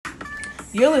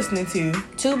You're listening to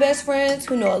Two best friends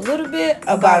who know a little bit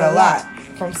about a lot.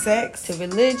 From sex to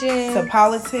religion to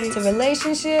politics to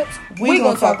relationships. We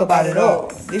gonna talk about it all.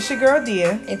 This your girl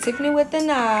Dia. And Tiffany with an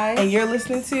I. And you're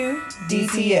listening to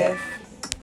DTF.